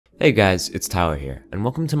Hey guys, it's Tyler here, and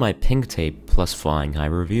welcome to my pinktape plus flying high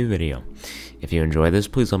review video. If you enjoy this,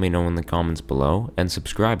 please let me know in the comments below, and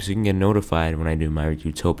subscribe so you can get notified when I do my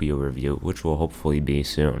Utopia review, which will hopefully be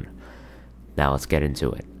soon. Now let's get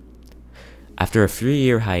into it. After a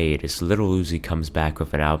 3-year hiatus, Lil Uzi comes back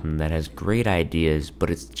with an album that has great ideas,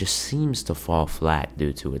 but it just seems to fall flat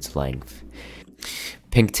due to its length.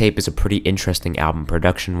 Pinktape is a pretty interesting album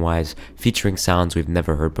production-wise, featuring sounds we've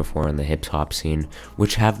never heard before in the hip-hop scene,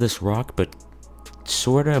 which have this rock but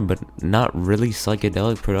not really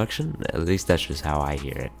psychedelic production. At least that's just how I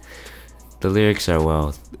hear it. The lyrics are,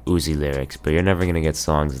 well, Uzi lyrics, but you're never gonna get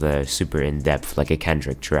songs that are super in-depth like a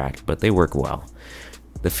Kendrick track, but they work well.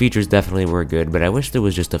 The features definitely were good, but I wish there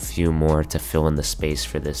was just a few more to fill in the space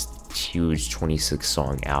for this huge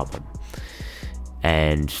 26-song album.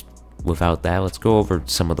 And without that, let's go over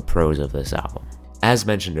some of the pros of this album. As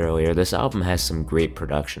mentioned earlier, this album has some great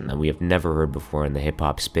production that we have never heard before in the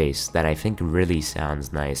hip-hop space that I think really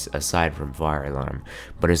sounds nice aside from Fire Alarm,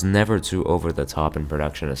 but is never too over the top in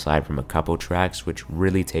production aside from a couple tracks which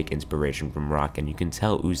really take inspiration from rock, and you can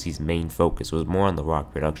tell Uzi's main focus was more on the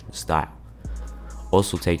rock production style.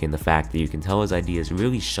 Also taking the fact that you can tell his ideas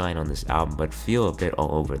really shine on this album but feel a bit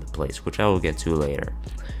all over the place, which I will get to later.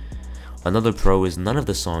 Another pro is none of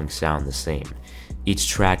the songs sound the same. Each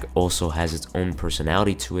track also has its own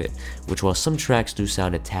personality to it, which while some tracks do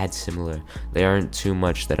sound a tad similar, they aren't too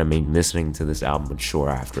much that I made listening to this album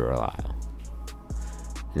chore after a while.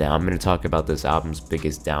 Now I'm going to talk about this album's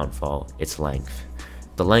biggest downfall, its length.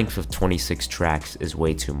 The length of 26 tracks is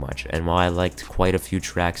way too much, and while I liked quite a few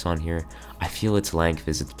tracks on here, I feel its length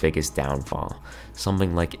is its biggest downfall.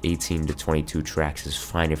 Something like 18 to 22 tracks is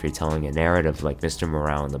fine if you're telling a narrative like Mr.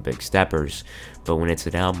 Morale and the Big Steppers, but when it's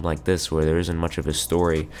an album like this where there isn't much of a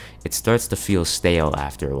story, it starts to feel stale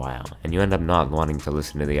after a while, and you end up not wanting to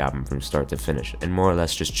listen to the album from start to finish, and more or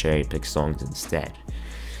less just cherry pick songs instead.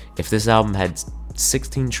 If this album had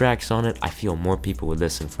 16 tracks on it, I feel more people would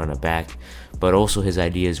listen front and back, but also his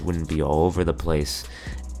ideas wouldn't be all over the place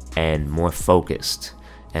and more focused.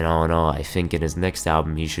 And all in all, I think in his next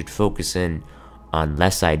album he should focus in on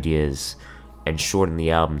less ideas and shorten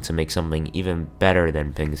the album to make something even better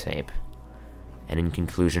than Pinktape. And in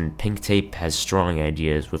conclusion, Pinktape has strong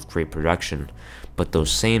ideas with great production, but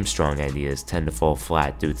those same strong ideas tend to fall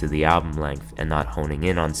flat due to the album length and not honing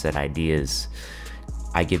in on said ideas.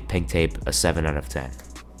 I give Pinktape a 7 out of 10.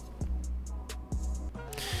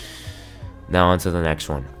 Now on to the next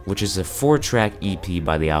one, which is a 4-track EP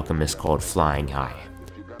by The Alchemist called Flying High.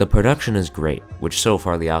 The production is great, which so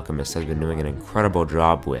far The Alchemist has been doing an incredible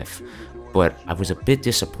job with, but I was a bit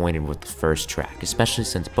disappointed with the first track, especially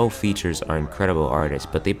since both features are incredible artists,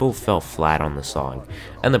 but they both fell flat on the song,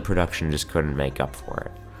 and the production just couldn't make up for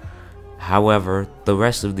it. However, the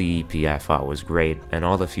rest of the EP I thought was great, and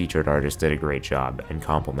all the featured artists did a great job and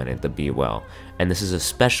complimented the beat well, and this is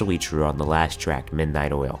especially true on the last track,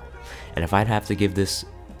 Midnight Oil. And if I'd have to give this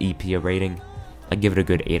EP a rating, I'd give it a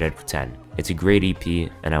good 8 out of 10. It's a great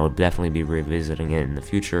EP, and I would definitely be revisiting it in the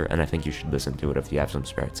future, and I think you should listen to it if you have some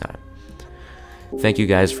spare time. Thank you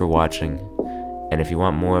guys for watching, and if you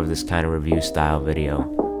want more of this kind of review style video,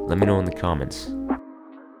 let me know in the comments.